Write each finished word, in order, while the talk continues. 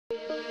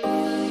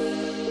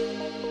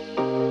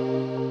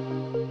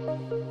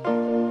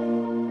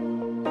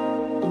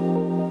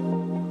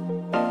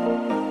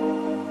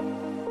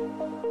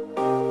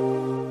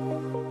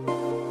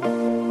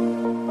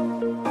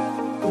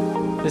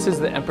This is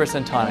the Empress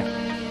and Tonic.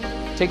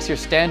 It takes your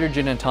standard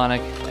gin and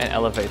tonic and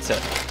elevates it.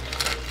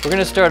 We're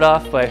going to start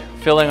off by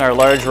filling our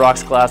large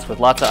rocks glass with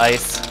lots of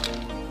ice.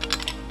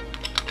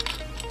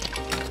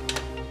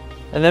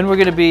 And then we're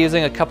going to be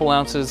using a couple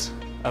ounces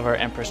of our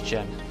Empress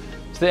gin.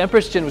 So the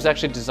Empress gin was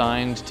actually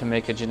designed to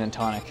make a gin and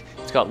tonic.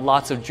 It's got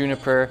lots of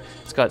juniper,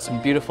 it's got some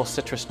beautiful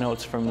citrus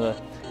notes from the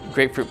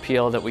grapefruit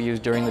peel that we use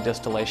during the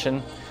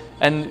distillation.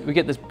 And we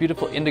get this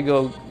beautiful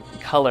indigo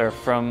color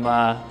from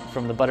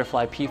the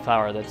butterfly pea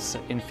flower that's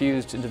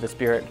infused into the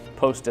spirit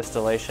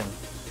post-distillation.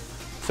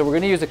 So we're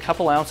going to use a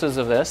couple ounces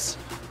of this.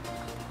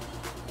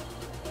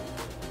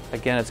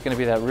 Again, it's going to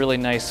be that really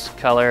nice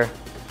color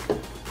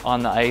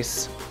on the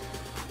ice.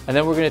 And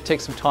then we're going to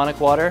take some tonic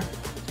water.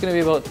 It's going to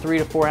be about 3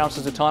 to 4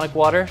 ounces of tonic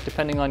water,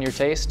 depending on your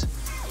taste.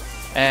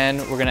 And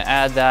we're going to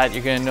add that.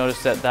 You're going to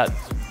notice that that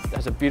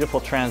has a beautiful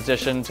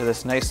transition to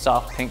this nice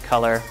soft pink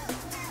color.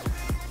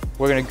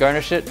 We're going to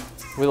garnish it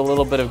with a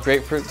little bit of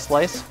grapefruit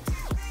slice.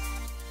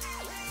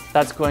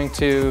 That's going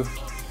to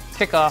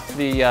kick off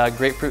the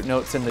grapefruit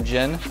notes in the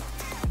gin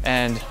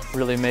and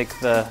really make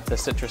the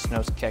citrus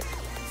notes kick.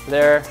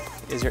 There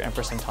is your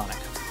Empress and Tonic.